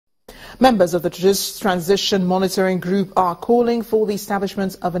Members of the Transition Monitoring Group are calling for the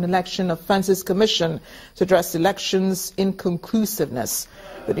establishment of an Election Offences Commission to address elections' inconclusiveness.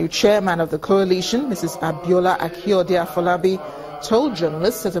 The new chairman of the coalition, Mrs. Abiola Akiode Afolabi, told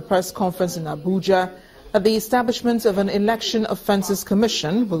journalists at a press conference in Abuja that the establishment of an Election Offences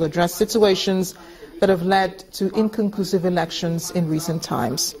Commission will address situations that have led to inconclusive elections in recent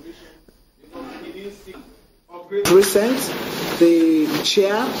times. Recent, the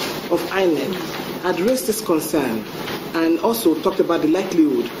chair of INEC had raised this concern and also talked about the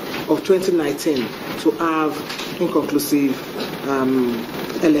likelihood of 2019 to have inconclusive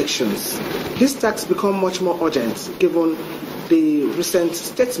elections. This task become much more urgent given the recent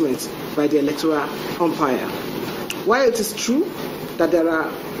statement by the electoral umpire. While it is true that there are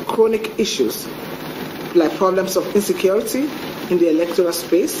chronic issues like problems of insecurity in the electoral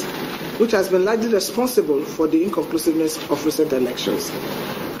space, which has been largely responsible for the inconclusiveness of recent elections,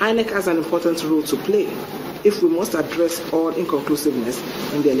 INEC has an important role to play if we must address all inconclusiveness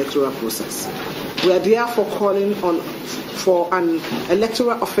in the electoral process. We are therefore calling for an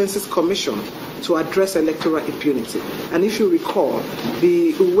Electoral Offences Commission to address electoral impunity. And if you recall,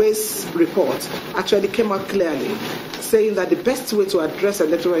 the Uwe's report actually came out clearly saying that the best way to address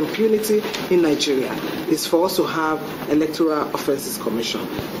electoral impunity in Nigeria is for us to have Electoral Offences Commission.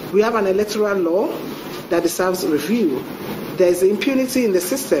 We have an electoral law that deserves review. There is impunity in the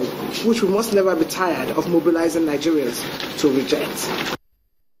system which we must never be tired of mobilizing Nigerians to reject.